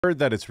heard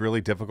that it's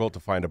really difficult to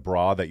find a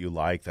bra that you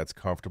like, that's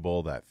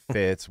comfortable, that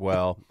fits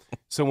well.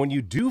 So when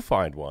you do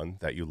find one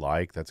that you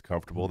like, that's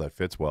comfortable, that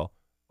fits well,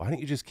 why don't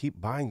you just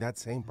keep buying that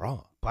same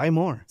bra? Buy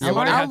more. Yeah,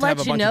 I'll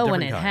let you know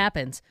when it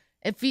happens.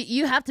 If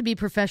you have to be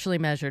professionally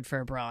measured for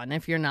a bra, and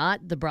if you're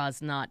not, the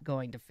bra's not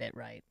going to fit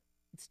right.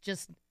 It's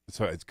just...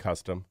 So it's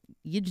custom?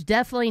 You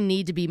definitely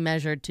need to be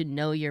measured to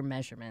know your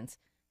measurements.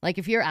 Like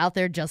if you're out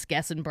there just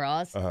guessing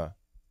bras,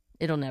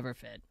 it'll never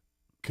fit.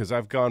 Because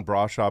I've gone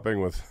bra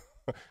shopping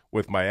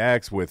with my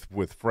ex,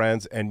 with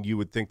friends, and you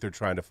would think they're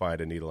trying to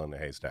find a needle in a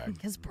haystack.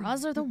 Because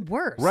bras are the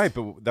worst. Right,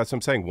 but that's what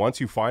I'm saying.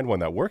 Once you find one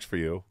that works for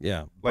you,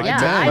 like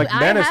I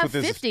Menace have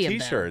with his 50 of them.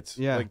 T-shirts,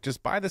 like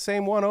just buy the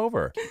same one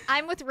over.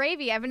 I'm with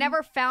Ravy. I've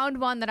never found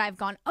one that I've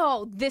gone,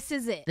 oh, this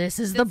is it. This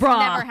is the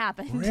bra. Never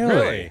happened.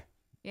 Really?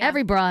 Yeah.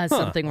 Every bra has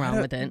something wrong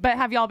with it. But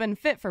have y'all been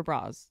fit for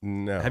bras?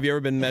 No. Have you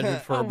ever been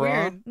measured for a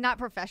bra? Weird. Not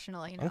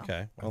professionally, no.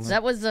 Okay. Well,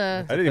 That was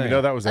I didn't even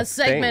know that was a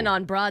segment thing.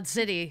 on Broad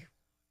City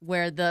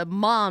where the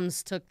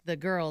moms took the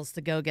girls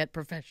to go get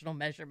professional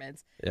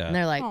measurements. Yeah. And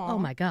they're like, Aw. oh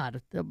my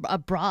God, a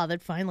bra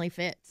that finally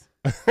fits.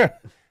 It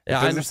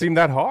doesn't seem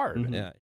that hard. Yeah.